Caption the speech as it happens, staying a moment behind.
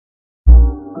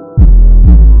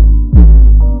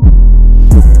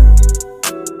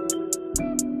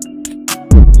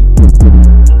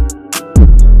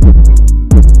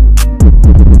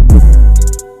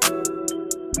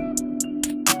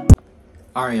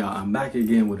Alright y'all, I'm back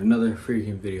again with another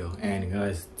freaking video. And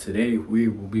guys, today we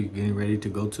will be getting ready to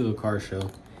go to a car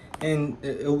show. And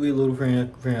it'll be a little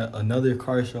another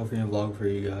car show vlog for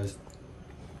you guys.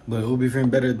 But it will be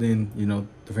better than, you know,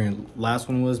 the last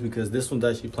one was, because this one's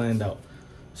actually planned out.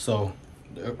 So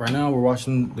right now we're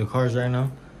watching the cars right now.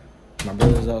 My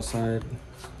brother's outside,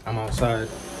 I'm outside,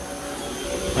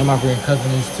 and my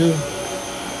cousin is too.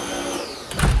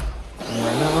 And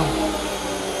right now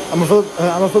I'm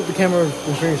gonna flip the camera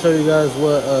and show you guys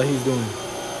what he's doing.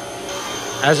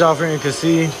 As y'all can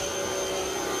see,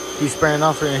 he's spraying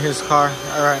off in his car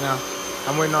right now.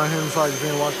 I'm waiting on him so I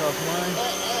can wash off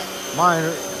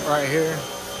mine right here.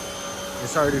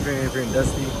 It's already feeling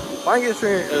dusty. Mine gets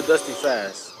dusty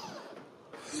fast.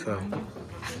 So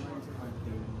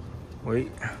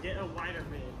wait. Get a wider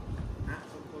bit.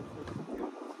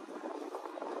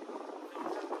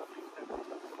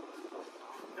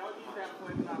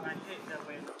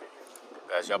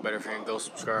 Guys, y'all better go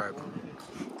subscribe.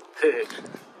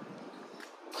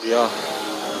 Yeah.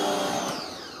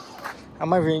 I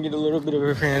might get a little bit of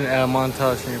a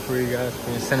montage for you guys,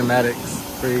 cinematics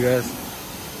for you guys.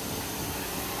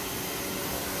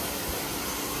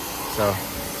 So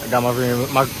I got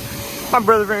my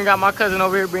brother got my cousin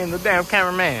over here being the damn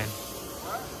cameraman.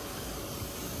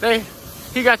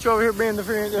 He got you over here being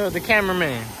the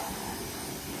cameraman.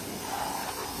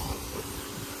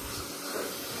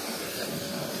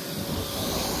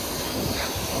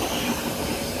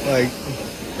 Like,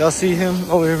 y'all see him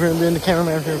over here being the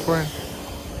cameraman for him?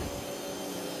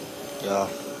 Yeah.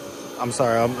 I'm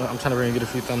sorry, I'm trying to get a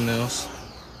few thumbnails.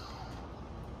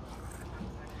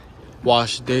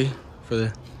 Wash day for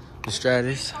the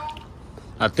Stratus.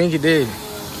 I think it did.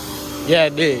 Yeah,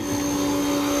 it did.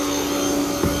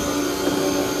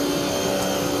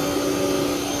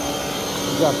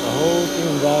 We got the whole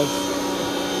thing, guys.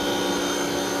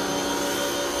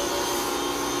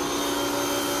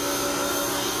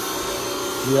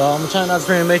 Yeah, I'm trying not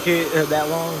to make it that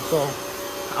long, so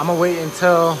I'm gonna wait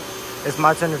until it's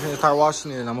my turn to start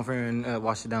washing it, and I'm gonna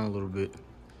wash it down a little bit.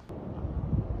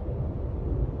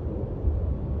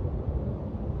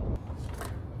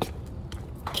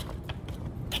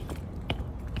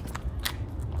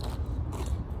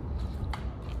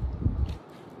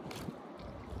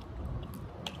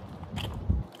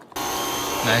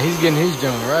 Now he's getting his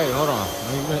junk right. Hold on,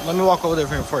 let me walk over there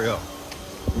for y'all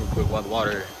real quick while the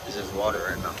water is just water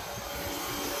right now.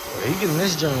 But he getting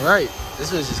this junk right.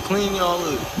 This is just clean, y'all.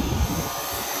 Look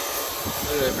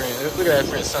at that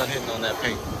friend sun hitting on that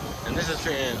paint. And this is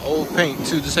friend old paint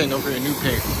too. This ain't no friend new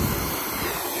paint.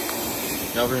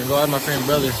 Y'all go out my friend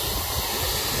brother.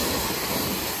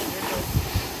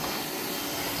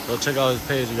 Go check out his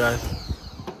page, you guys.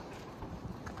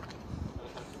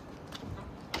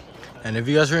 And if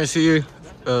you guys want to see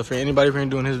for anybody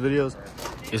doing his videos,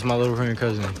 it's my little friend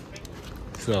cousin.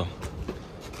 So,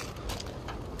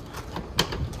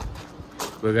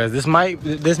 but guys, this might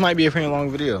be a pretty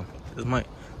long video. This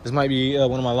might be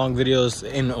one of my long videos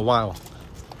in a while,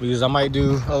 because I might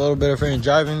do a little bit of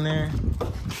driving there.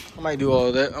 I might do all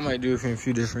of that. I might do a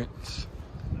few different.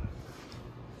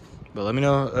 But let me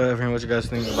know what you guys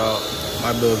think about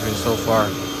my build so far.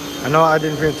 I know I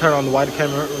didn't turn on the wide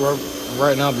camera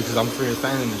right now because I'm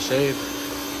standing in the shade.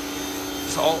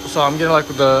 So I'm getting like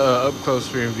the up close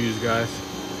views, guys.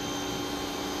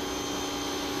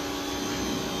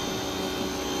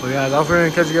 But guys, I'll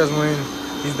catch you guys when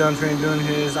he's done doing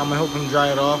his. I'm gonna help him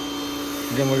dry it off.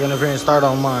 Then we're gonna start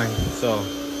on mine. So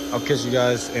I'll catch you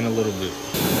guys in a little bit.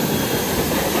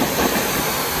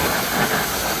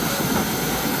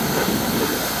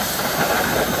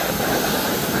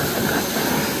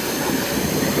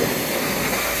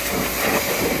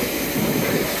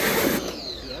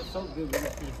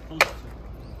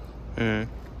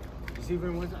 You see,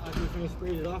 once I just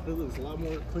sprayed it off, it looks a lot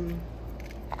more clean.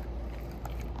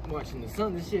 Watching the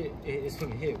sun, this shit it's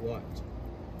gonna hit. Watch.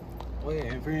 Oh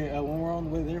yeah, and when we're on the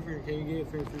way there, can you get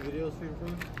free videos for your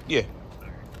friend? Yeah.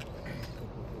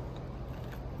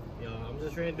 Yo, I'm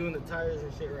just doing the tires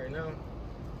and shit right now,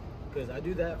 because I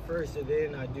do that first and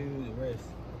then I do the rest.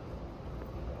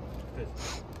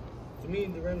 Because to me,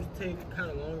 the rims take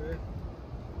kind of longer.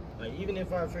 Like, even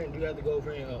if our friend do have to go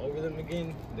over them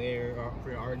again, they're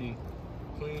already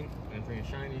clean and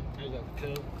shiny, as y'all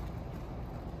can tell.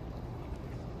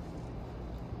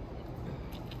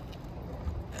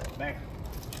 Back.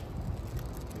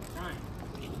 Shine.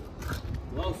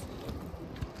 Close.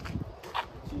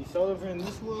 So you show them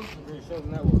this wheel, and then show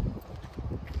them that wheel.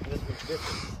 This one's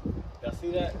different. Y'all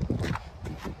see that?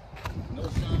 No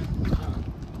shine, shine.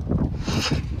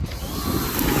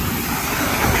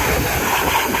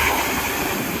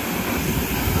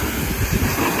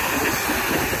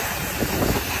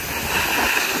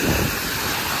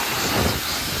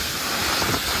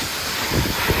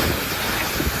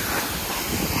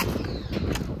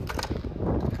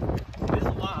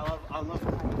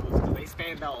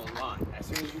 stand out a lot. As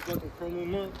soon as you fucking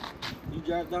chrome them up, you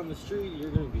drive down the street,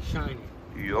 you're gonna be shining.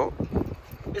 Yup.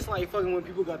 It's like fucking when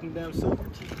people got them damn silver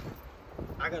teeth.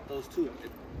 I got those too.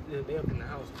 They up in the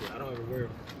house too. I don't ever wear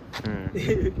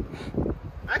them.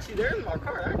 Actually, they're in my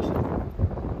car. Actually,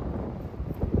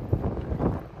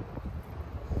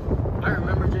 I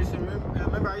remember Jason.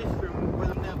 Remember I used to wear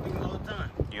them damn things all the time.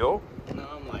 Yo. And now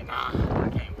I'm like, nah, I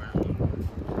can't wear them.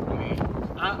 I mean,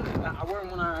 I wear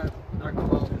them when I go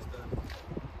out and stuff.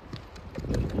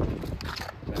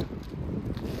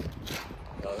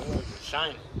 Yo, them ones are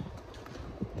shining.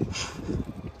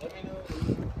 Let me know if you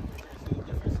see the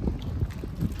difference.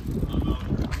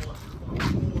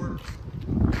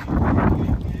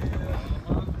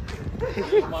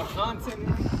 My content.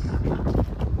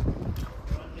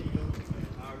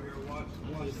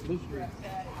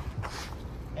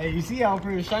 Hey, you see how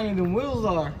pretty shiny them wheels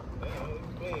are?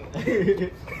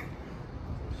 Shiny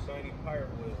pirate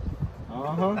wheel.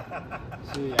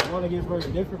 See, I want to get for a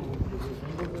different one.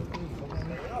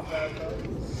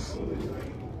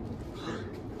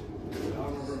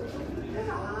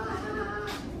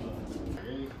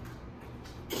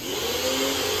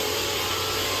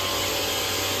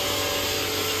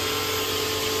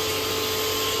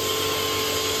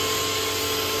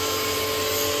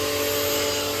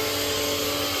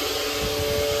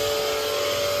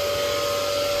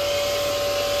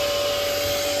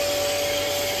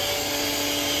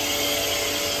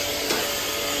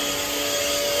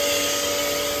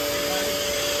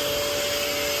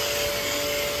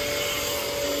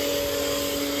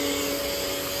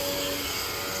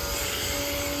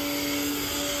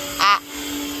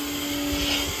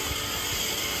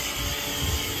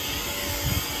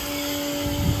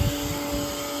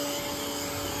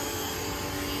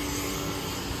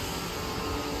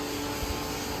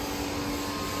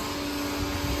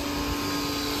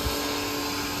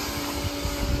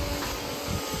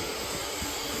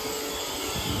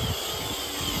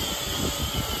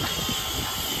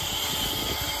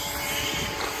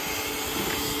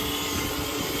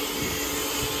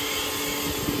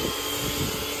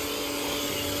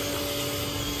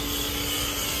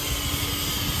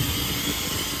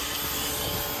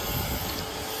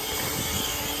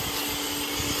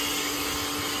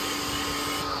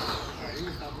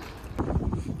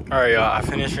 All right, y'all. I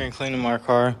finished cleaning my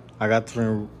car. I got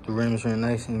the rims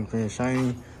nice and pretty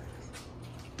shiny.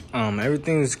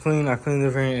 Everything is clean. I cleaned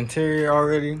the interior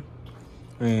already.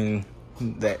 The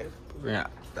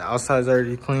outside's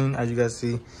already clean, as you guys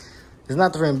see. It's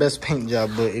not the best paint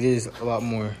job, but it is a lot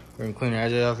more cleaner.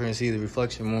 As y'all can see the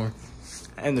reflection more,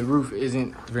 and the roof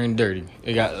isn't very dirty.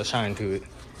 It got a shine to it.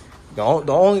 The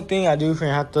only thing I do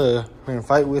have to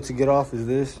fight with to get off is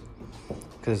this,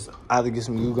 because I have to get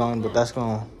some glue on, but that's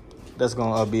gonna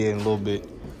be in a little bit.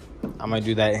 I might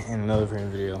do that in another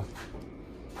video.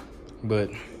 But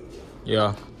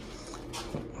yeah,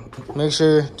 make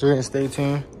sure to stay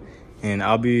tuned, and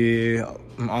I'll be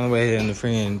on the way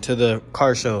to the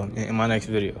car show in my next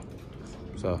video.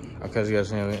 So I'll catch you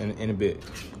guys in a bit.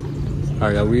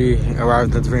 All right, we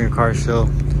arrived at the car show.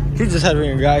 He just had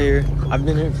a guy here. I've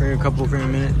been here for a couple of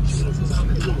minutes.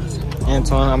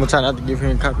 Antoine, I'm gonna try not to give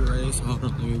him copyright, so hold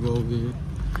on, let me go over here.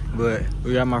 But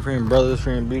we got my brother's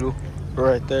friend Beetle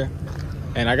right there,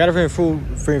 and I got a few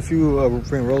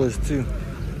rollers too.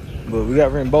 But we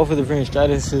got both of the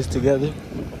Stratuses together.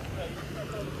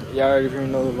 Y'all already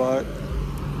know the vibe.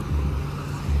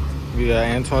 We got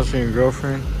Antoine's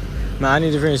girlfriend. Man, I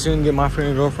need to soon get my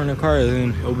girlfriend in the car, and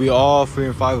then it'll be all 5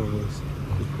 of us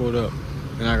just pulled up.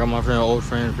 And I got my old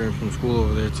friend from school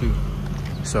over there too.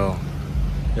 So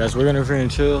yes, we're gonna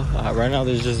chill. Right now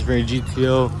there's just a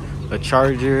GTO, a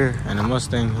Charger, and a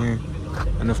Mustang here,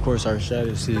 and of course our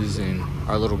Stratuses and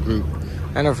our little group,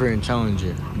 and a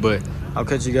Challenger. But I'll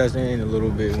catch you guys in a little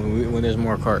bit when there's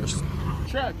more cars.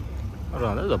 Check. Hold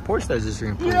on, there's a Porsche that's just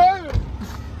pulled. Yeah.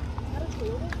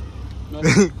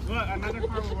 Another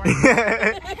car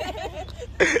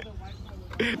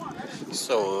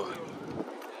So,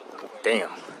 damn.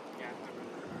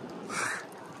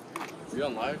 You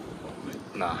on live?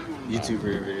 Nah, YouTube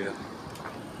video.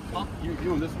 Huh?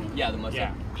 You on this one? Yeah, the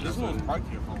Mustang. Yeah. This one's parked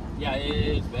here for a while. Yeah,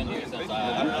 it's been here since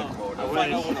I don't know. I'll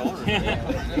find out when the owner is.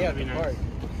 Yeah, It'd be nice.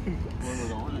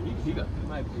 He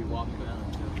might be walking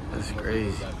around. That's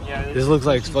crazy. Yeah, This looks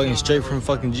like fucking straight from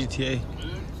fucking GTA.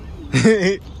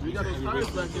 we got those tires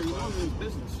back there. You know in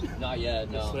business. Not yet,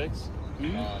 no. Slicks? You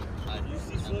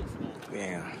see slicks?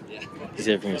 Damn. Yeah. He's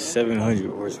having 700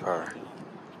 horsepower.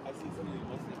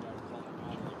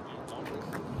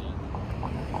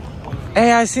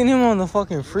 Hey, I seen him on the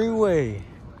fucking freeway.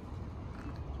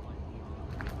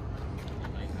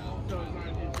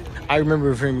 I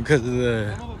remember him because of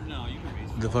the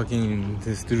fucking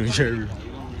the student shirt.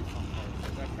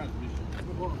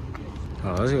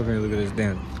 Oh, let's go over here and look at this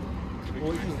damn.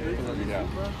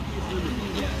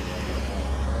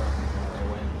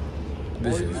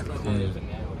 This is clean.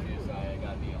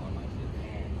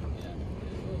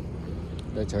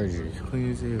 That charger is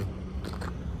clean as hell.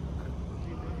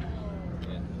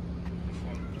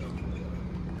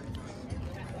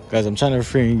 Guys, I'm trying to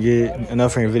freaking get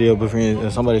enough for a video, but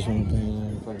somebody's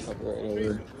freaking fucking copyright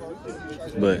over.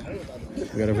 But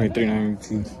we got a freaking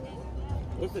 392.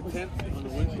 What's the temp on the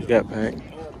windshield? Got pack.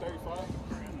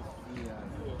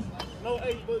 No,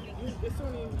 hey, but it's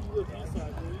only when you look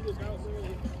inside. When you look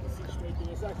outside, it's straight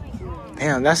through. It's actually true.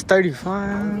 Damn, that's 35. I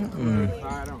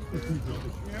don't.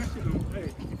 Hey,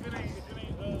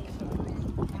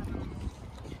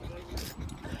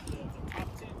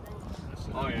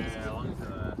 Oh yeah, as long as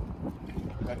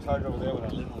that charge over there with a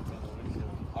limo tint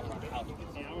on the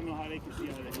windshield. I don't know how they can see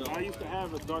out of it. I used to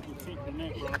have a darker tint than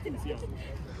that, but I couldn't see out of it.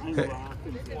 I ain't gonna lie, I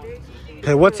couldn't see out of it.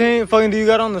 Hey, what tint fucking do you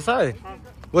got on the side?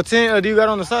 What tint do you got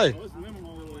on the side? Oh, it's lemon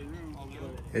all the way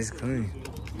around. It's clean.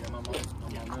 Yeah, my that's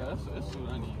what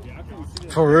I need. Yeah, I couldn't see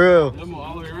that. For real. Limo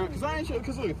all the way around. Cause I ain't sure.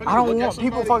 Cause look, if I don't look want at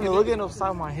people somebody- fucking looking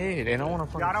upside my head, and I want to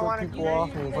fucking flip people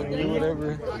off and fucking do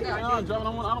whatever. Yeah, I'm driving.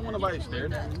 I don't want nobody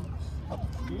staring at me.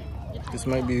 This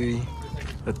might be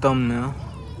the thumbnail.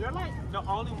 You're like the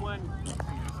only one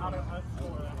out of us.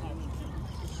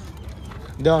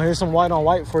 Down here's some white on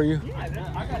white for you.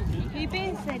 He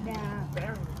been sit down.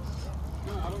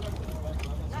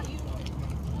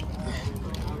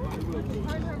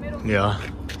 Yeah.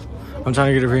 I'm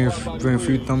trying to get a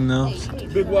few thumbnails.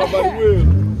 Big wide body wheel.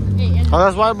 Oh,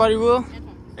 that's wide body wheel?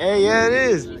 Hey, yeah, it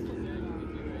is.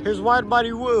 Here's wide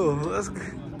body wheel. Let's go.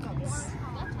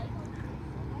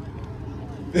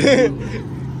 Will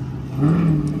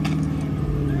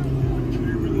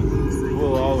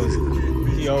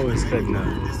he always cutting up.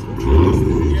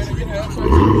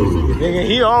 Nigga,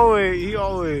 he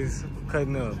always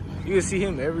cutting up. You can see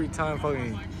him every time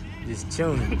fucking just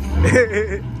chilling.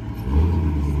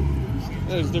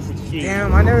 There's a difference between.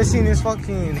 Damn, I never seen this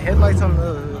fucking headlights on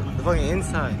the fucking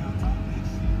inside.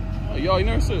 Oh, y'all, you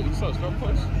never saw a star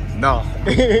place? No.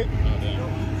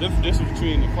 Difference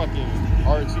between the fucking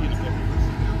RT and the fucking.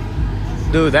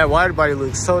 Dude, that wide body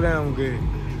looks so damn good.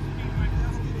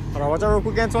 Hold on, watch out real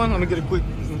quick, Antoine. Let me get a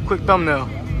quick thumbnail.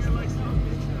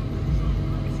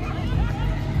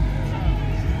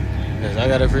 Yes, I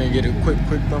gotta freaking get a quick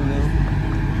thumbnail.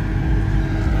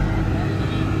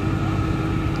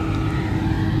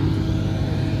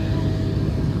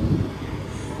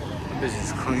 This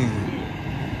is clean.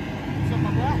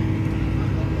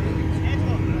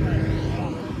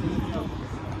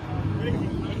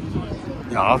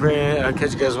 Yeah, I'll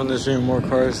catch you guys when there's more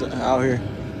cars out here.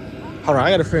 Hold on,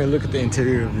 I gotta freaking look at the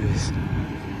interior of this.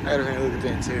 I gotta freaking look at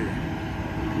the interior.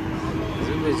 This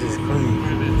bitch is clean.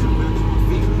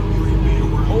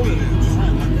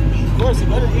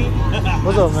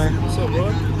 What's up, man? What's up,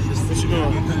 bro? What you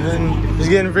doing? Man, just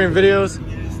getting freaking videos.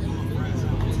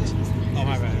 Oh,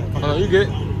 my bad. Oh, you good?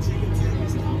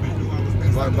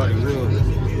 Wide body real.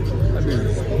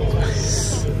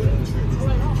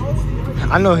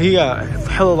 I know he got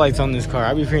hella lights on this car.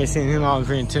 I be freaking seeing him out in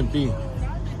freaking Tempe.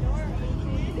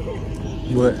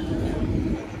 But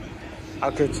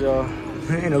I'll catch y'all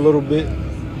in a little bit.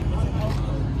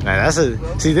 Nah, see,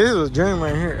 this is a dream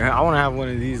right here. I want to have one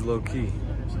of these low key.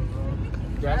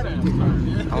 I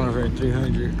want to freaking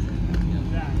 300.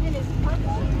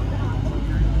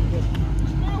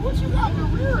 What you got in the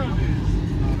rear of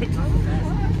it?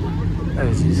 That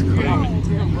is just crazy.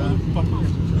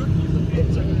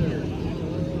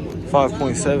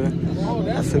 5.7.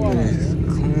 That flipping is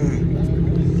clean.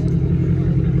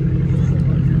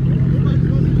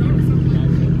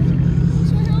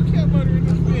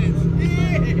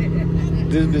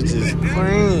 This bitch is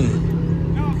clean.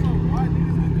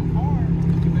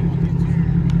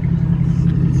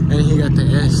 And he got the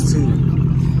S too.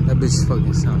 That bitch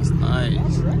fucking sounds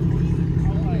nice.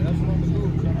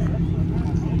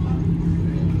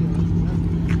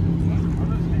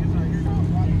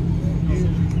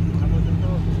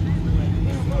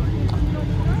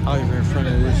 Out here in front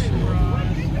of this shit.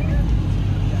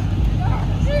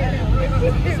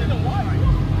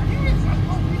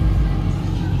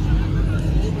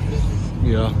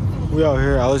 Yeah, we out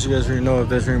here. I'll let you guys know if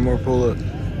there's any more pull up.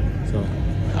 So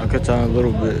I'll catch y'all in a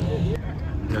little bit.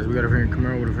 Guys, we got a freaking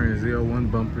Camaro with a freaking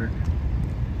ZL1 bumper.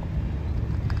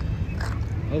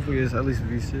 Hopefully it's at least a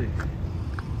V6.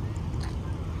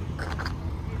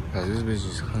 Guys, this bitch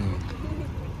is clean.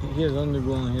 He has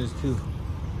underglow on his too.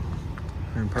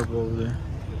 And purple over there.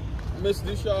 Miss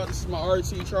this y'all. This is my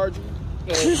RT Charger.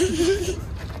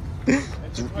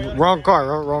 Wrong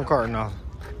car, wrong car, no.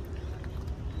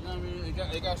 You know what I mean? It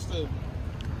got the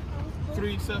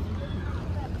 3.7.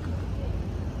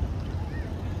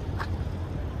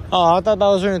 Oh, I thought that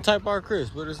was in Type R Chris,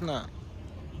 but it's not.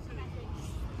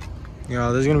 Yeah,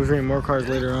 there's gonna be freaking more cars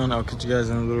later on. I'll catch you guys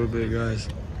in a little bit, guys.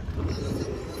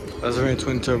 That's a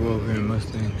twin turbo over here in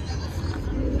Mustang.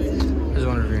 I just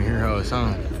wanted to hear how it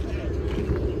sounds.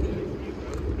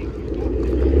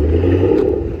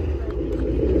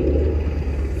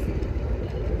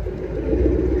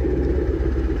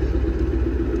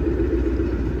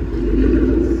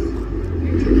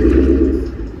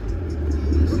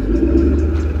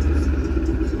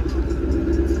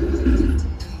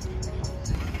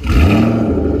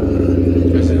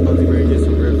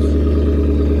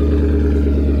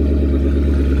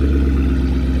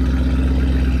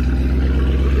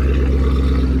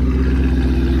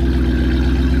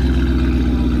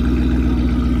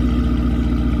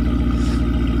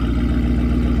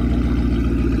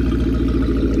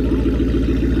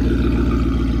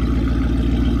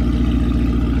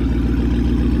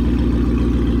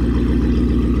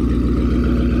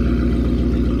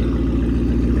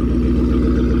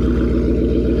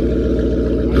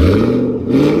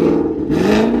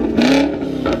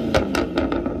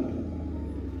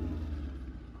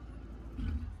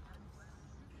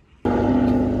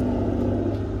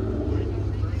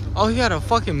 Oh, he got a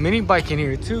fucking mini bike in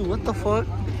here too. What the fuck?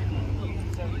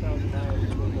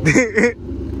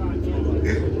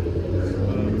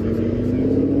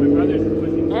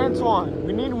 Antoine,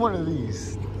 we need one of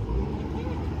these.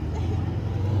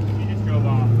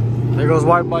 There goes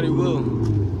White Body Will.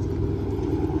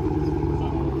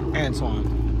 Antoine,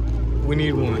 we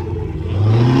need one.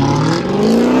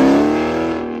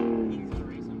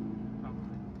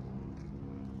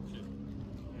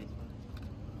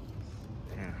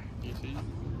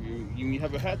 When you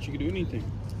have a hatch, you can do anything.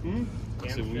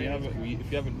 So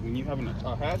when you have a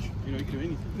hatch, you know you can do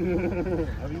anything.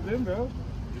 How you been, bro?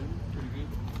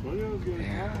 Pretty good.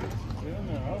 Yeah.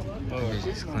 Oh,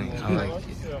 It's clean. I like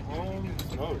it.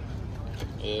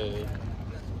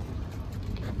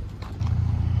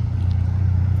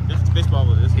 It's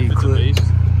baseball. It's a Eclipse.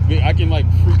 base. I can like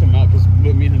freak him out because me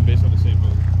and him base on the same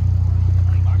boat.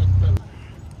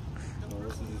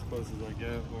 This is as close as I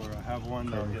get, or I have one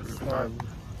that gets stuck.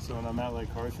 So when I'm at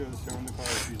like car shows showing the car,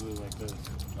 it's usually like this.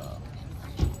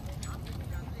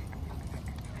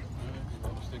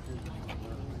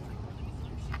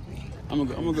 I'm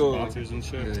gonna go. Sponsors and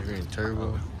shit. Really great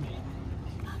turbo.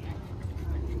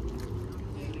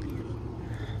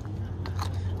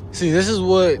 See, this is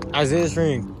what Isaiah's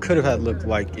ring could have had looked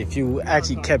like if you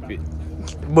actually kept it,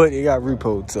 but it got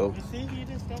repoed. So. See, you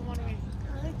just don't want to. I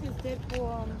like this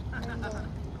Deadpool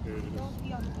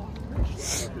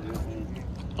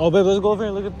Oh, babe, let's go over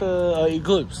and look at the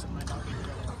Eclipse.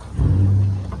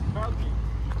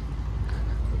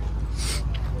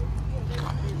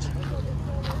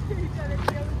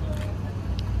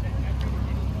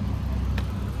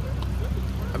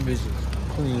 That bitch is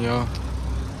clean, y'all.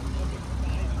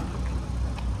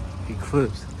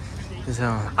 Eclipse. This is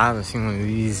how I haven't seen one of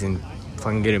these and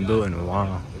fucking get it built in a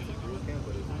while.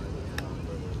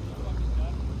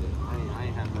 I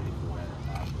ain't had money for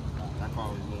that. That car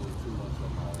was a little too much of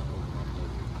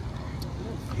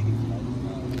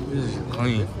This is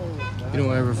clean. You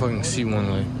don't ever fucking see one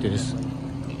like this.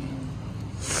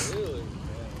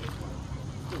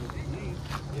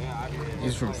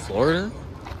 He's from Florida?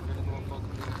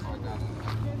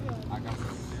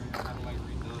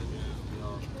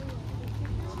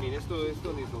 I mean, it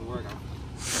still needs some work. I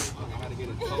had to get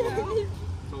it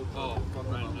so tall.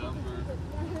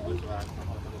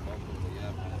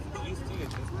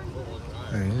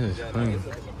 Man, this is clean.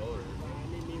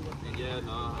 Yeah,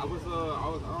 no, I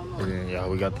don't know. And then, yeah,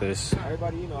 we got this.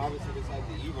 Everybody, you know, obviously it's like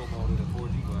the Evo mode of the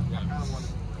 4G, but I kind of want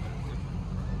to.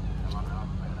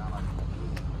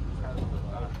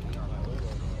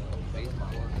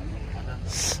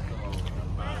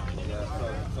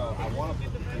 So I want to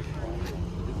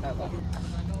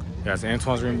Guys,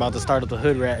 Antoine's ring about to start up the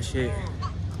hood rat shit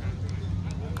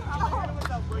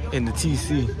in the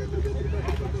TC.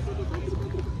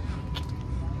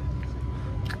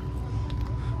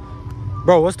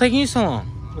 Bro, what's taking you so long?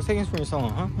 What's taking you so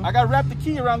long, huh? I gotta wrap the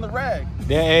key around the rag.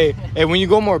 Yeah, hey, when you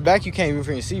go more back, you can't even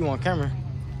freaking see you on camera.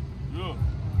 Yeah.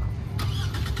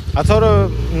 I told her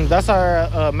that's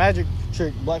our magic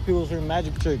trick, black people's freaking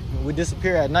magic trick. We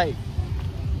disappear at night.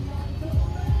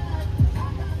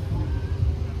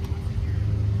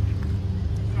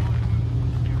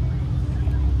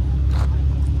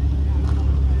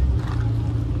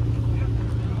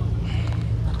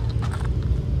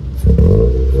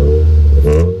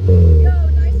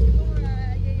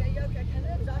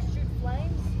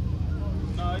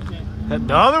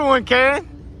 The other one can.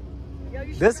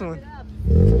 This one.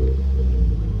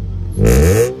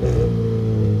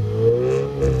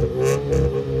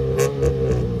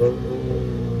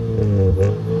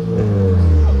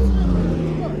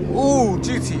 Ooh,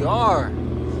 GTR.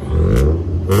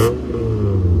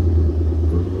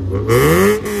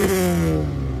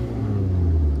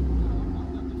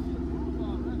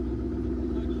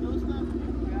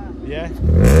 Yeah.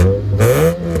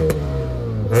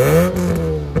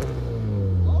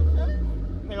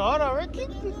 Nigga, hold on, Rick.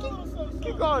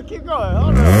 Keep going, keep going.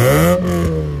 Hold on.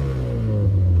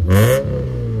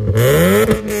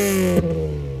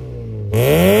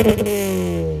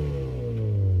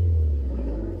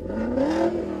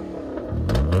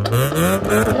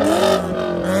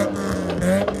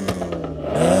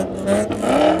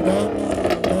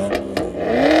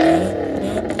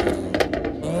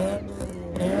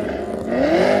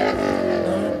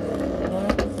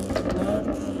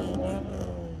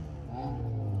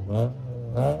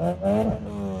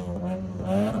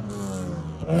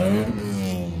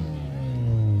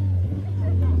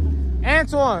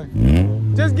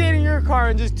 Antoine, just get in your car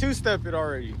and just two-step it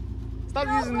already. Stop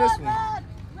using this one.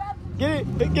 Get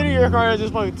in your car and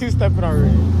just fucking two-step it already.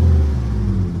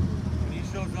 When he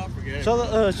shows up, forget. Show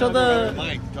the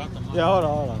Mic. Drop the mic. Yeah, hold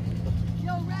on.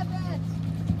 Yo, rabbit.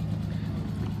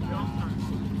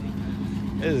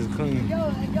 This is clean. Yo,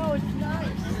 it's nice.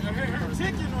 I heard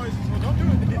chicken noises, so don't do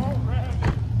it. Don't grab it.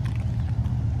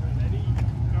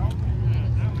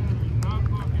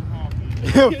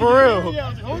 For real.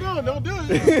 Yeah, hold on, don't do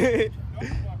it.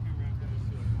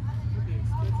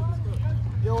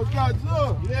 Yo, what's got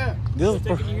yeah. This is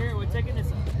Taking you here, we're taking this.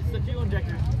 It's the fuel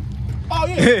injector. Oh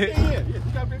yeah. You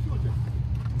got a great fuel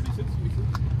injector.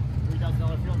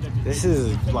 $3,000 fuel injector. This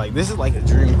is like a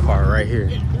dream car right here.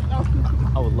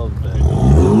 I would love that.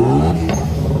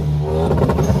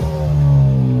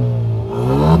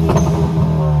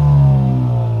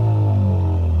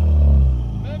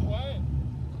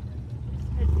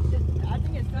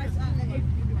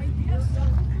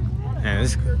 Man,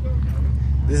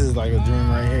 this is like a dream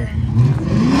right here.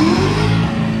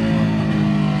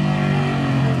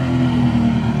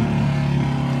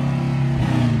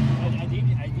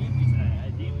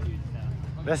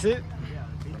 That's it?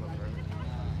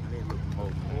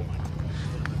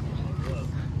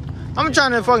 I'm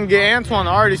trying to fucking get Antoine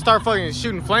to already start fucking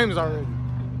shooting flames already.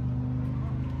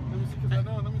 Let me see, cause I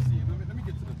know. Let me see. Let me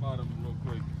get to the bottom real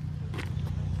quick.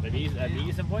 At me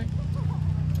at some point?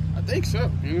 I think so.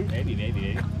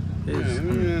 Maybe.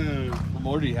 What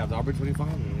more do you have? The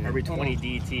RB25? Every 20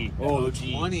 DT. Oh,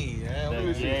 OG. 20. Yeah. Let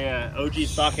me see. Yeah, OG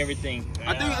stock everything.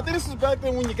 I think this is back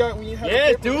then when you had.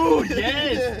 Yes, a paper. dude.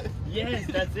 Yes. Yes,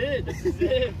 that's it. This is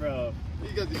it, bro.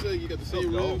 You got the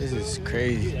same rims. This is Dude,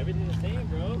 crazy. everything's the same,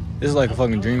 bro. This is like a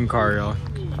fucking dream car, y'all.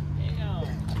 Damn.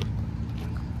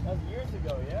 That was years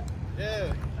ago, yeah?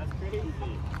 Yeah. That's crazy.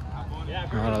 Yeah,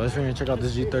 Hold on, let's check out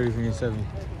this G30 from 70.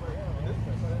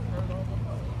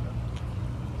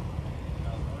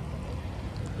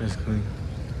 That's clean.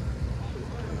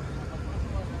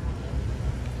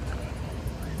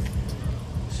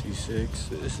 C6.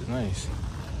 This is nice.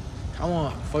 I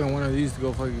want fucking one of these to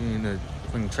go fucking in a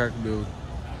fucking track build.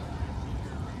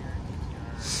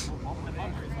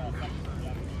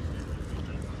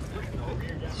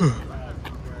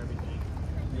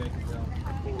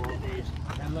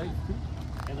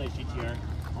 Headlights GTR.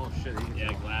 Oh, shit.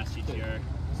 Yeah, glass GTR.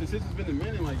 Since it's been a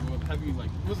minute, like, have you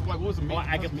what was the main?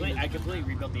 I completely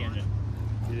rebuilt the engine.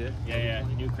 Yeah. Yeah.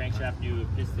 New crankshaft, new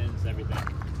pistons, everything.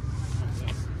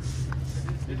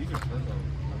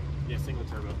 Yeah, single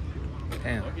turbo.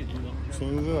 Damn. Which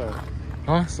one is that?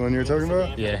 Huh? That's the one you were talking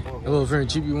about? Yeah. A little very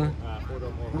cheapy one.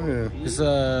 Yeah. It's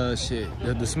shit.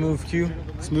 The smooth Q.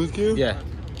 Smooth Q? Yeah.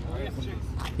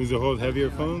 Does it hold heavier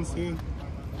phones too?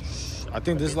 I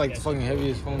think this is like the fucking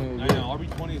heaviest phone it would I be. know,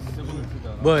 RB20 is similar to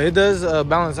that. But it does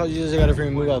balance out. You just gotta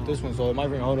freaking move out this one, so it might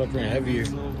freaking hold up freaking heavier.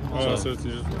 Oh, so it's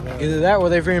just... Either that or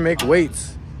they freaking make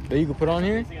weights that you can put on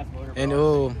here, and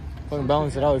it'll fucking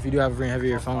balance it out if you do have a freaking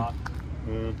heavier phone.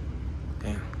 Yeah.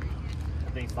 Damn.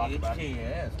 Everything's stock, bro.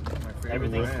 HKS. My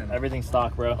favorite brand. Everything's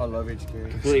stock, bro. I love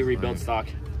HK. Completely rebuilt stock.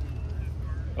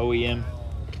 OEM.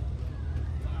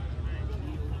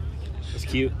 It's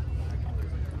cute.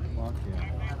 Fuck yeah.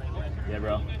 Yeah,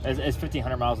 bro. It's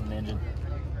 1,500 miles in the engine.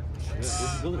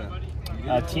 What's the build at?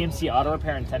 TMC Auto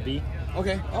Repair in Tempe.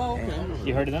 Okay. Oh, okay.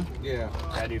 You heard of them? Yeah.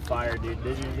 Yeah, dude, fire, dude.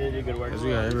 They do good work. Cause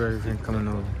we got everything coming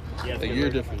over. Yeah, it's A good year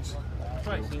work. difference. I've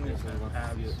probably seen this one.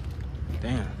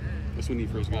 Damn. That's when he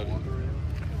first got it.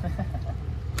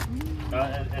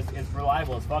 It's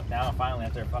reliable as fuck now, finally,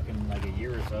 after fucking like a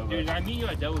year or so. Dude, I need you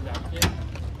a devil's advocate.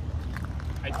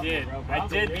 I did. I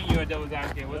did meet you at Devil's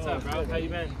Advocate. What's up, bro? How you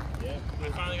been? Yeah. I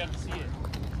finally got to see it.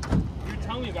 You were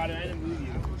telling me about it. I didn't believe you.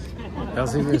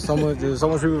 That's even so much. There's so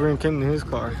much people came in his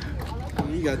car.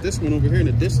 You got this one over here in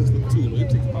the distance with 2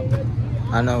 intakes popped up.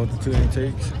 I know with the 2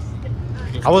 intakes.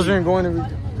 I wasn't going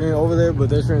to over there, but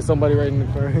there's somebody right in the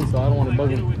car, so I don't want to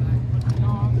bug him.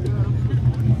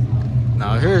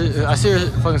 Now here, I see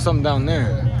fucking something down there.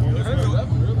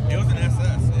 It was an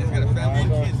SS. It's got a family of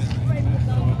kids in it.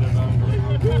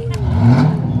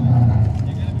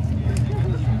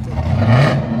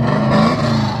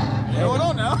 Hey, hold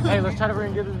on now. Hey, let's try to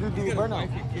bring get this dude to do a burnout.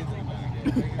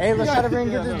 Hey, let's try to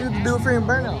bring get this dude to do a freaking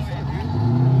burnout.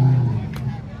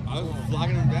 I was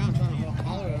vlogging him down, trying to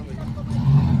holler at him.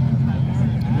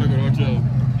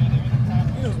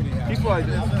 He's like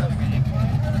this.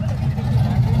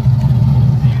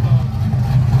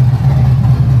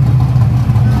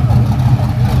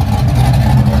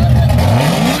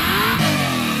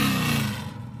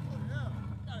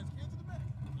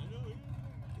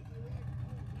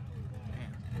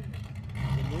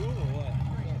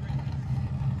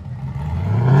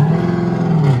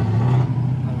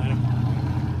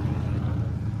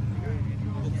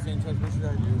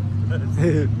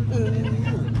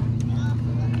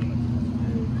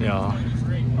 Yeah.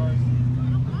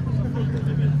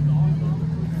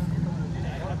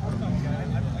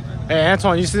 Hey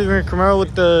Antoine, you see the Camaro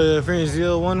with the freaking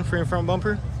ZL1 freaking front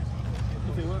bumper?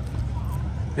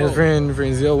 There's freaking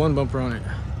ZL1 bumper on it.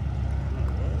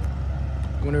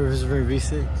 I wonder if it's a freaking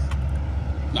V6.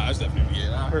 Nah, it's definitely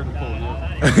V8. I heard him pulling up.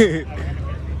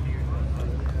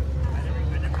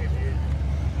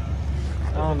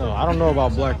 I don't know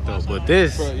about black though, but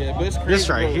this, Bro, yeah, but it's crazy, this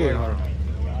right bro, here.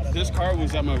 like, this car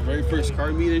was at my very first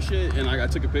car meet and shit, and I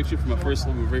took a picture for my very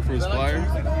first flyer. I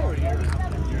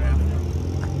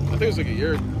think it was like a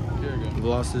year ago.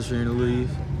 Lost this ring to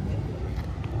leave.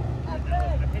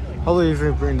 Hopefully, if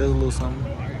you bring does a little something.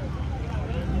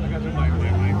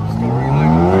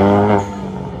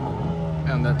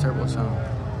 And that turbo sound.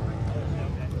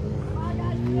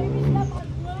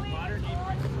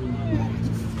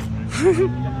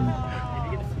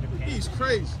 He's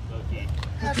crazy.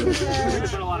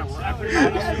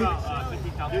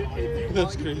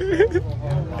 That's crazy.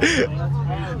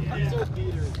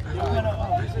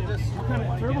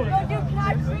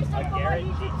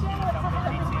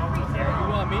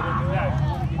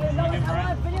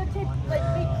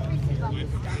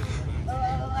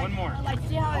 One more. Like,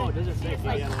 see how it is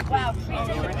like, wow,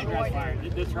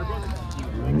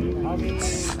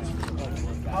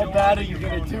 How bad are you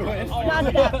gonna do it? not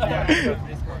that bad.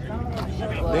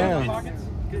 Damn.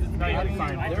 No, you'll be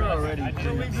fine. They're already. I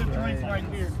can leave the joints right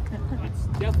here. It's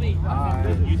definitely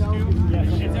used to.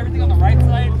 It's everything on the right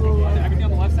side, everything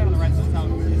on the left side, on the right side.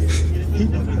 This is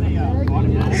a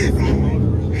automatic.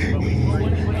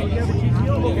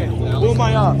 Who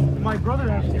my brother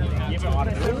has here.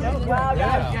 Wow,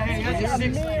 Yeah, it's a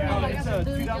 6. It's a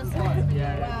 2005.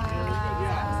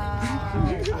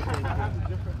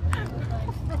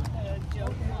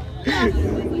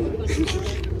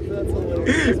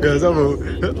 Guys, I'm gonna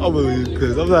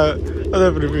because I'm not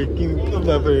for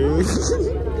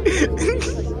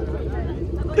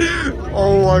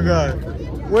Oh my god.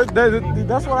 What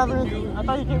that's what happened. I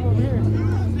thought he came over here.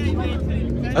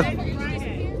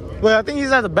 Wait, I think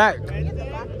he's at the back.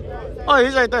 Oh,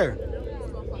 he's right there.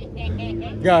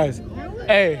 Guys,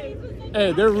 hey,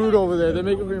 they're rude over there. They're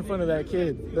making fun of that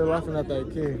kid. They're laughing at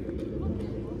that kid.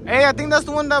 Hey, I think that's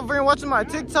the one that been watching my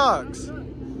TikToks.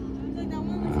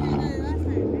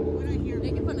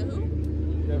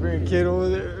 That very kid over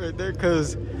there, right there,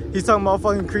 cause he's talking about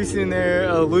fucking creasing in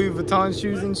their Louis Vuitton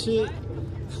shoes and shit.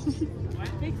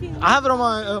 I have it on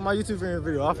my YouTube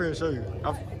video. I'll show you.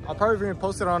 I'll probably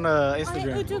post it on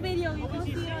Instagram. YouTube video, you can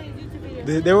see it on his YouTube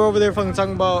video. They were over there fucking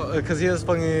talking about because he has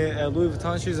fucking Louis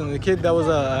Vuitton shoes, and the kid that was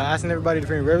asking everybody to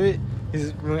fucking rev it.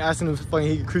 He's asking him if fucking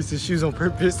he could crease his shoes on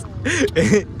purpose.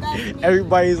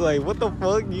 Everybody's like, "What the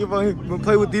fuck? You fucking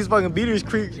play with these fucking beaters?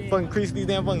 Fucking crease these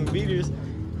damn fucking beaters."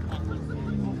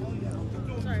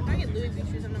 Sorry, if I get Louis V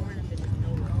shoes, I'm not wearing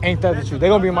them. Ain't that the truth? They're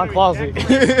gonna be in my closet.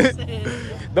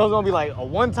 Those gonna be like a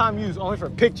one-time use, only for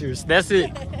pictures. That's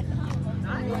it.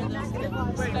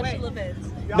 Special events.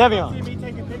 Devion. See me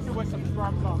take a picture with some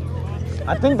strong coffee.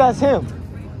 I think that's him.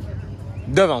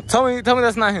 Devion, tell me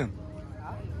that's not him.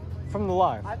 From the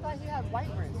live. I thought he had white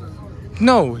rims.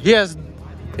 No, he has.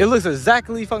 It looks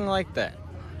exactly fucking like that.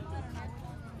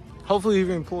 Hopefully he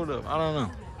even pulled up. I don't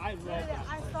know. I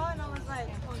saw it and I was like,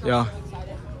 Yeah.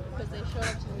 because they showed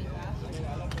up to me fast.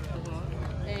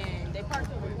 And they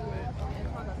parked over here. And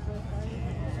it's on the first side.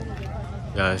 As soon as they parked,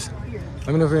 guys,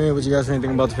 let me know what you guys think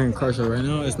about the freaking car show. Right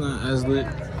now, it's not as lit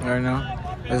right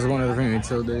now. This is one of the freaking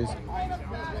chill days.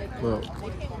 Well,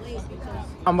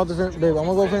 I'm about to, babe, I'm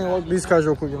gonna go freaking walk these cars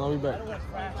real quick and I'll be back.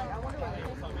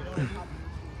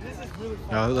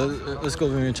 Y'all, let's go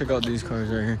and check out these cars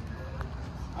right here.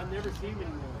 I've never seen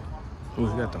one.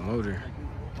 Ooh, we got the motor.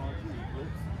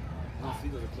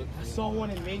 I saw one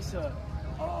in Mesa.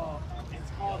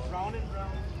 It's called Brown and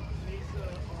Brown Mesa.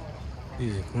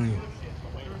 These are clean.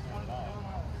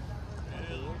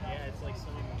 Yeah, it's like some.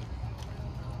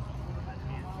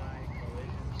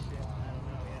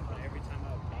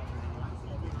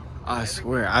 I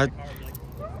swear,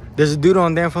 there's a dude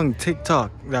on damn fucking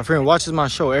TikTok that friend watches my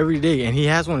show every day, and he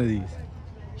has one of these.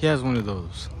 He has one of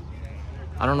those.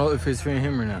 I don't know if it's for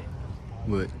him or not,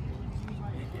 but.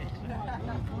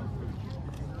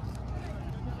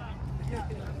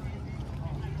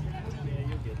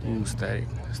 Ooh,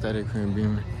 static cream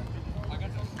beamer.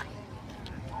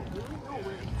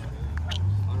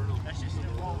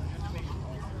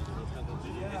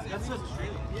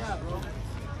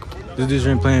 This dude's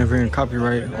been playing freaking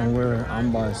copyright on where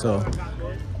I'm by, so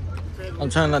I'm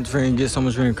trying not to freaking get so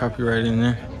much freaking copyright in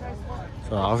there.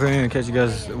 So I'll freaking catch you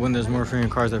guys when there's more freaking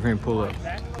cars that freaking pull up.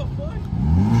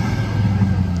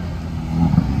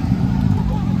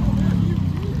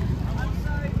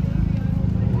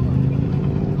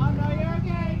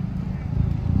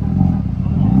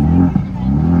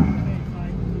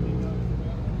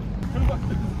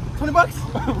 20 bucks?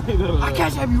 I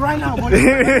cash at you right now, buddy.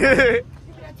 Give me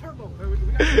that turbo.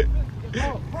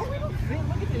 Oh, bro, we don't fit.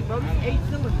 Look at this, bro. This is 8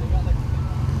 cylinders.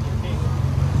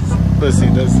 Let's see.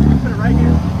 Put it right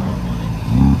here.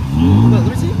 Look,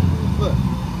 let me see. Look.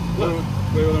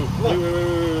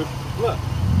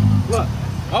 Look.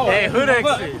 Oh, hey, hood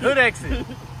exit.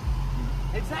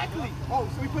 Exactly. Oh,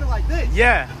 so we put it like this.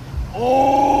 Yeah.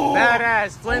 Oh.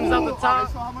 Badass. Flames up the top.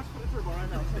 Alright, so how much for the turbo right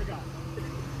now? Swear to God.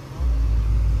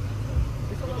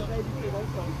 It's a little baby turbo,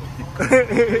 so.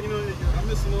 You know, I'm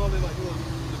missing all the like little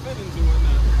fittings and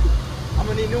whatnot. I'm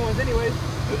gonna need new ones anyways.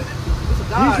 This will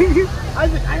die. I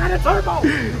got a turbo. I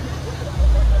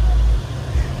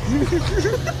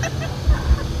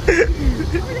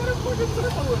got a fucking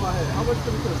turbo in my head. How much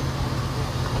for the turbo?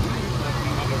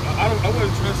 I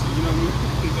wouldn't trust you, you know what I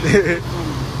mean?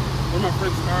 One of my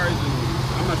friend's cars, and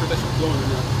I'm not sure that shit's blowing or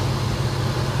not.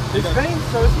 It's Spain,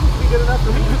 so it seems to be good enough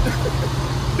for me.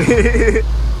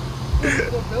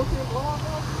 The filter and blow off,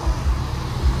 bro?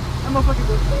 That motherfucker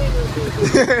was Spain.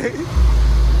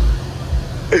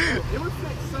 It would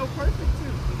fit so perfect,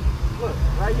 too. Look,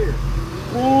 right here.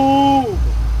 Ooh!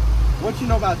 What you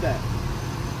know about that?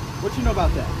 What you know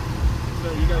about that?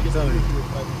 So you gotta get some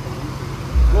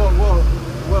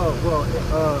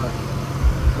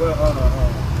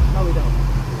no we don't.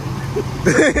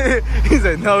 He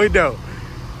said, no, we don't.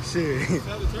 Shit.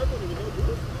 Sell the turbo with no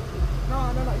boost? No,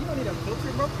 you don't need a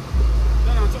filter, bro.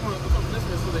 No, I'm talking this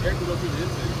so the air can go through the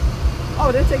intake.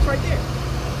 Oh, the intake's right there.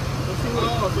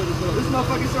 Oh, so This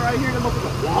motherfucker's right here, the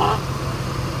motherfucker.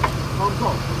 I'm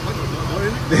cold.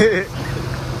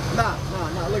 Nah.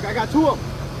 Look, I got 2 of them.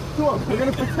 2 of them. We're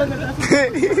gonna pretend that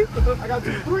that's I got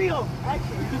 3 of them,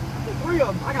 actually. 3 of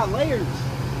them. I got layers.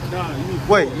 Nah, you need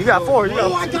Wait, you got 4.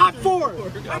 I got 4.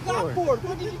 I got 4.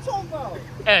 What are you talking about?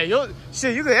 Hey,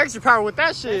 shit, you get extra power with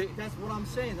that shit. That's what I'm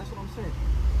saying.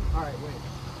 All right, wait.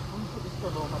 Let me put this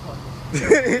turbo in my pocket.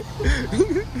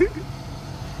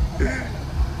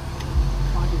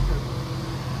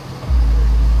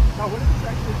 Now, where did this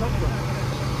actually come from?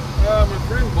 my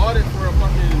friend bought it for his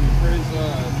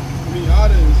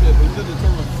Miata and shit, but he said the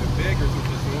turbo was too big or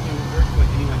something, so it only works like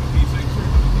any like V6 or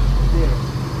something. Yeah.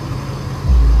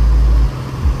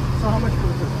 So how much for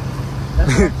the turbo? That's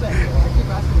what I'm saying. I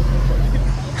keep asking the same question.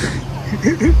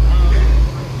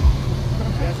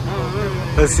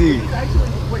 Let's see.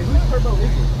 Wait, whose turbo is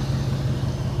it?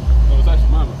 Oh, it's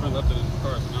actually mine. My friend left it in the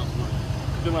car, so now it's mine.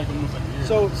 It's been like almost like a year.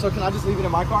 So can I just leave it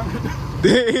in my car?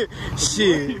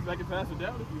 Shit. I can pass it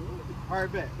down if you want. All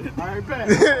right, bet. This is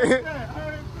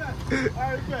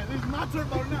my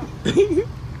turbo now.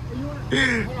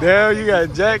 Damn, you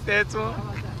got jack that to him?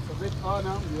 Oh,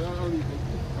 no. Yeah, I don't need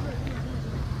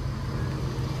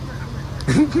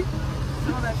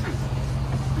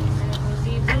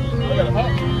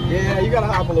Yeah, you gotta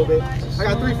hop a little bit. I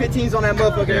got 315s on that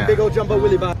motherfucker and big old jumbo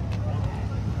willy bot.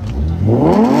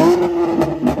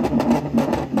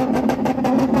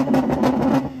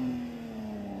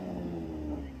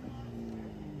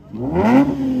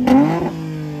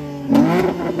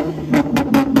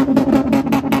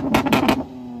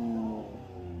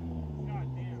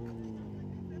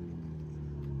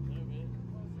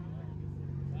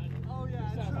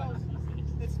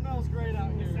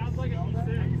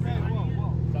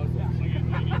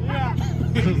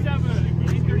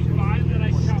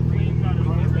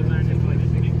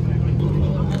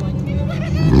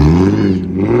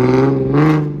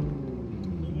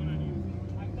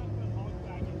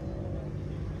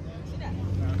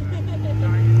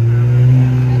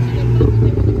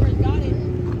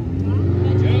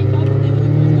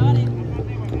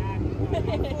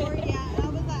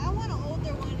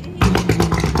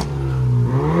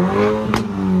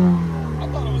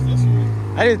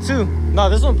 I did too. No,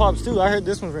 this one pops too. I heard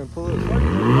this one's gonna pull it.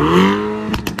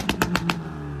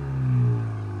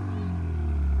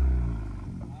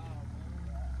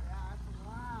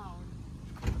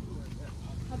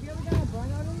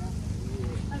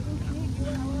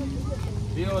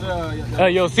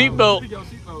 Yo, seatbelt. Yo,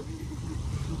 seatbelt.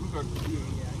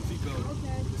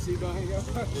 Seatbelt hang out.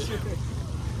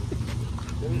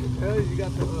 You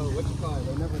got the, what you call it?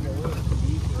 They never know what.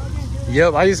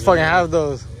 Yep, I used to fucking have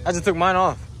those. I just took mine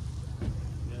off.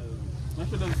 My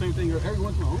shit does the same thing every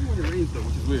once in a while. Only when it rains though,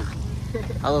 which is weird.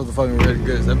 I love the fucking red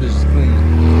goods. That bitch is clean.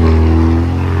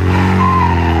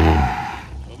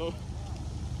 Hello?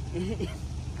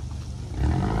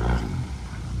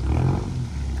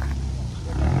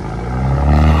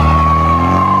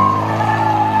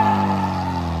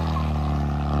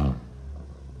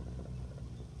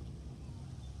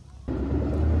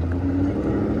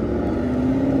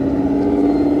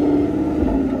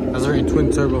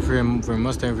 Twin turbo for him, for a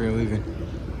Mustang for him leaving.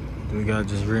 Then we got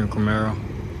just rear Camaro.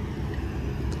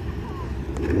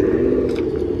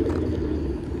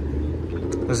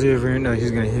 Let's see if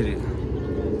he's gonna hit it.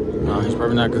 No, he's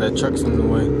probably not, because that truck's in the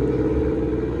way.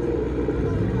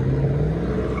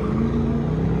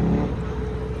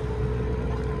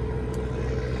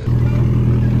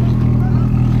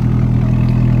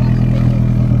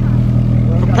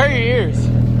 Prepare your ears.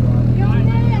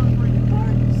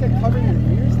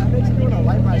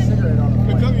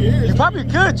 You probably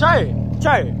could try it.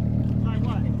 Try it.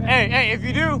 Hey, if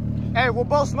you do, hey, we'll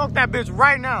both smoke that bitch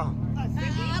right now.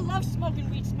 I love smoking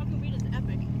weed. Smoking weed is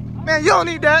epic. Man, you don't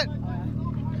need that.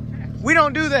 We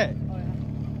don't do that.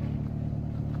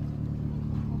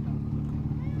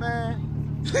 Man.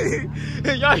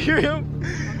 Y'all hear him?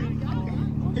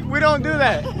 We don't do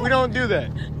that. We don't do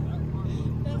that.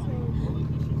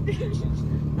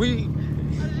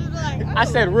 I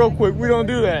said real quick, we don't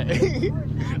do that.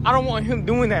 I don't want him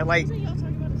doing that. Like,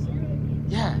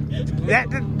 yeah,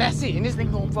 that's it. And this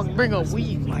nigga gonna fucking bring up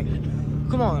weed. Like,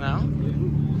 come on now.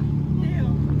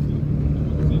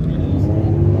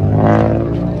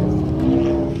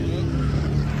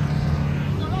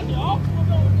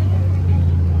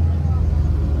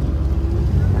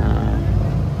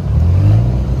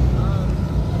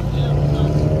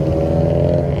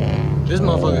 This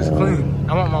motherfucker's clean.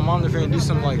 I want my mom to do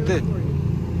something like this.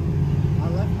 I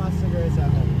left my cigarettes at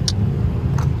home.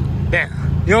 Damn.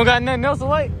 You don't got nothing else to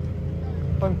light?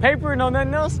 Fucking paper, no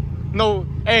nothing else? No,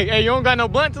 hey, you don't got no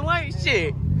blunt to light?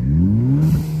 Shit.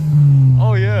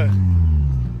 Oh, yeah.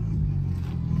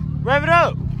 Rev it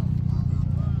up.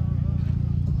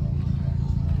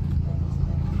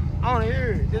 I want to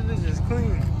hear it. This bitch is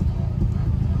clean.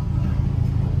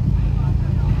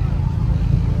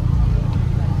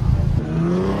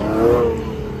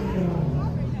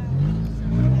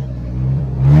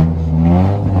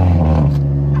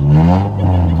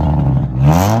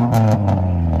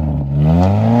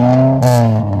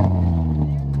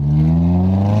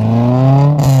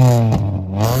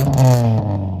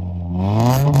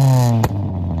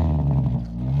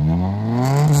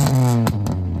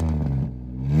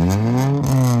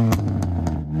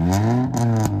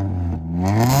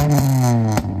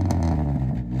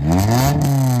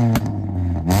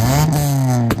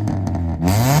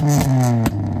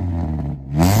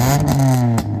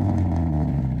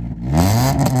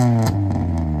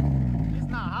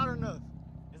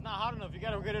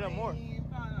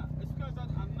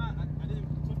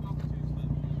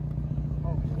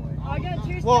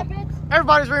 Well,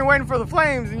 everybody's been waiting for the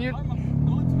flames, and you. No,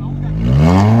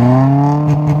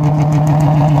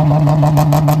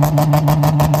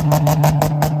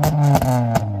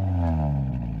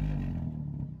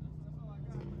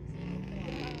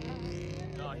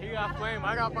 he got flame.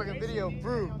 I got fucking video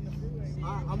proof.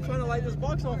 I'm trying to light this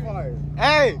box on fire.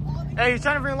 Hey, he's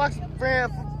trying to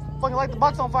fucking light the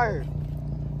box on fire.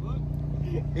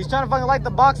 He's trying to fucking light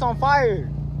the box on fire.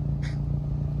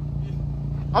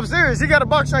 I'm serious. He got a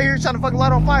box right here trying to fucking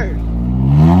light on fire.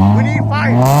 We need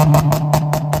fire.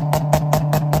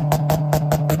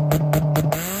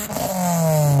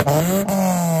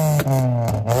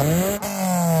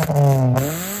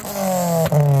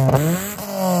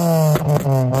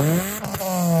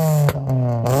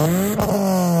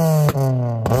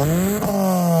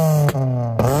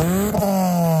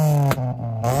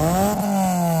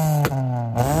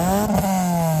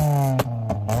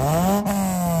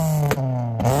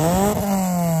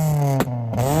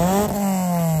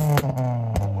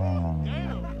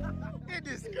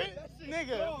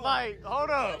 Nigga, like, hold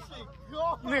up.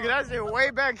 Nigga, that shit way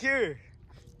back here.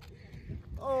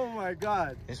 Oh my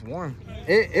god. It's warm.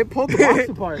 It pulled the box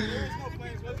apart.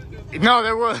 No,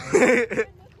 there was.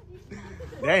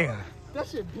 Damn. That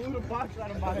shit blew the box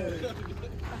out of my head.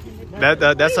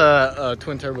 That's a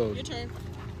twin turbo. Your turn.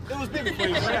 It was big for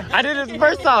you, right? I did it the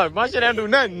first time. My shit don't do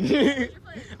nothing.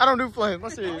 I don't do flames. My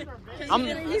shit.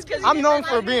 I'm known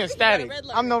for being static.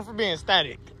 I'm known for being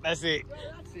static. That's it.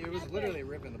 See, it was literally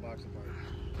ripping the box apart.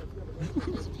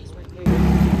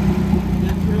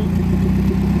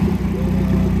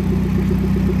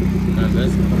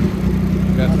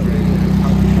 That's crazy.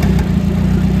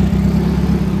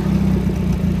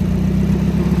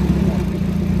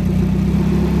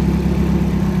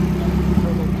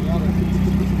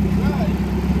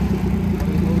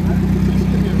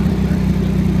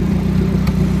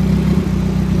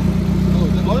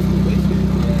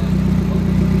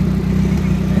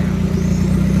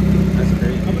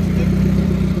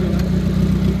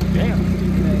 Damn.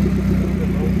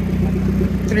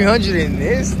 300 in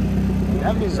this?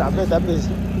 That bitch, I bet that bitch.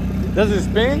 Does it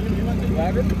spin?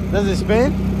 Does it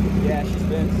spin? Yeah, she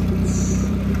spins.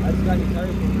 I just got your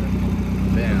tires from her.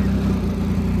 Damn.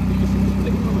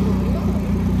 Man,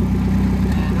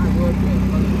 I would,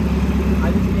 but I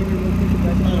just gave her a little picture.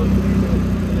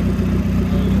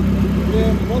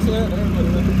 Yeah, most of that.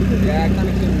 Yeah, I kind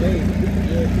of couldn't wait.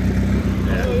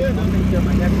 Yeah. I'm taking care of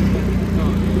my neck.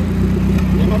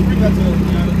 Yeah, my friend got to,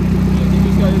 he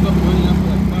just got his up and running after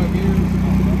like 5 years.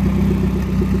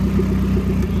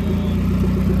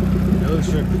 That looks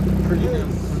pretty good.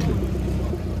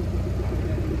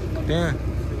 Damn.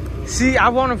 See, I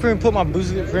want to put my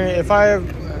booster friend. If I have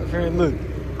friend, look,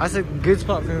 that's a good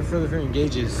spot for the friend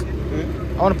gauges. I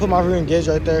want to put my rear gauge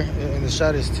right there, and the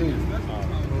shot is too.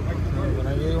 When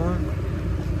I get one,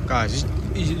 guys,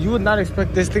 you would not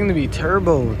expect this thing to be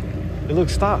turbo. It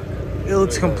looks stock. It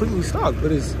looks completely stock,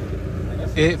 but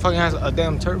it fucking has a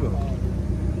damn turbo.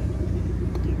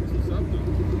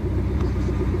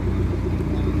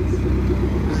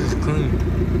 This is clean.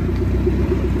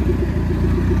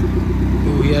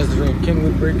 Ooh, he has the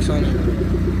Kenwood brakes on it.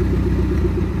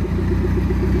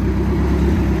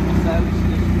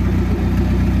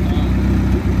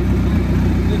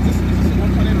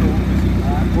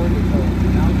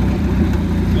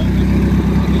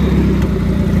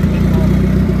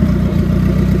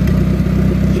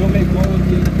 She'll make more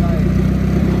with you like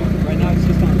right now it's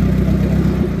just on.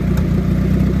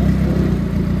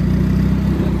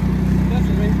 That's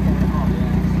a race car. Oh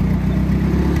yeah.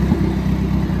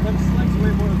 Them slicks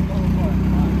way more than the whole car.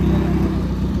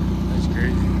 That's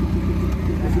crazy.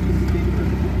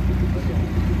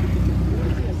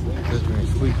 This man's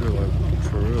sleeper, like,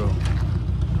 for real.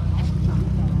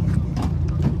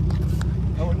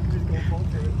 I wonder if he's gonna fall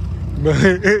for it. But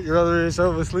your brother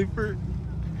yourself a sleeper?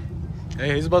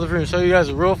 Hey, he's about to show you guys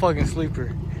a real fucking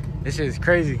sleeper. This shit is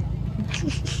crazy.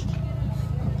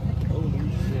 Holy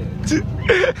shit.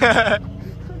 Got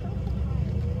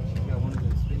one of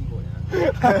those spinny boy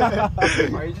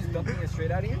now. Are you just dumping it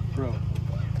straight out of here? Bro.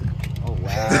 Oh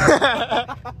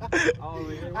wow.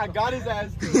 I got his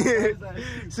ass too.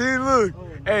 See, look.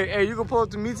 Hey, you can pull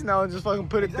up to meets now and just fucking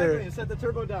put it there. And set the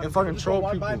turbo down. And fucking Just troll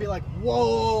walk by and be people. like,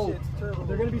 whoa.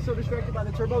 They're gonna be so distracted by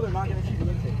the turbo, they're not gonna see the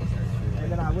intake.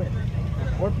 And then I win.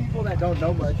 Or people that don't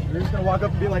know much, you're just gonna walk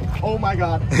up and be like, oh my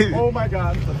god, oh my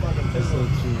god. It's a fucking That's so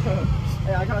true.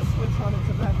 Hey, I got a switch on it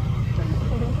to that.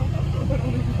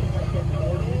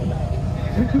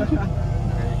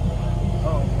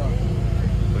 Oh, fuck.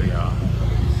 But yeah.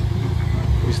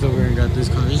 We still really got this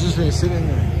car. He's just been sitting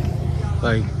there.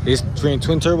 Like, it's twin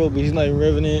turbo, but he's not even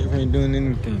revving it, he ain't doing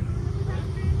anything.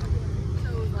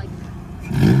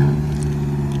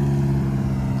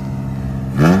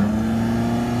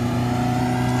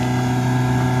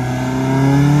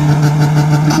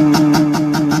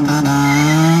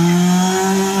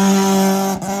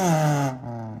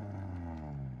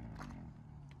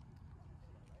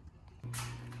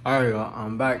 Alright, y'all,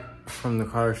 I'm back from the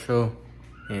car show,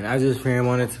 and I just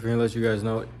wanted to let you guys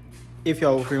know, if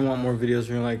y'all want more videos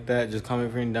like that, just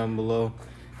comment down below,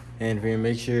 and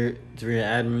make sure to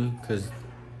add me, because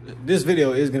this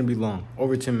video is going to be long,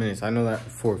 over 10 minutes. I know that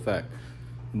for a fact,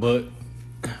 but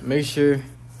make sure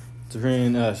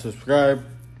to subscribe,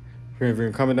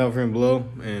 comment down below,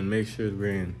 and make sure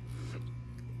to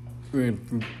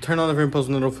turn on the post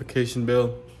notification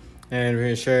bell,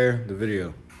 and share the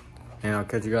video. And I'll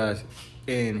catch you guys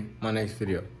in my next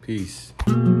video. Peace.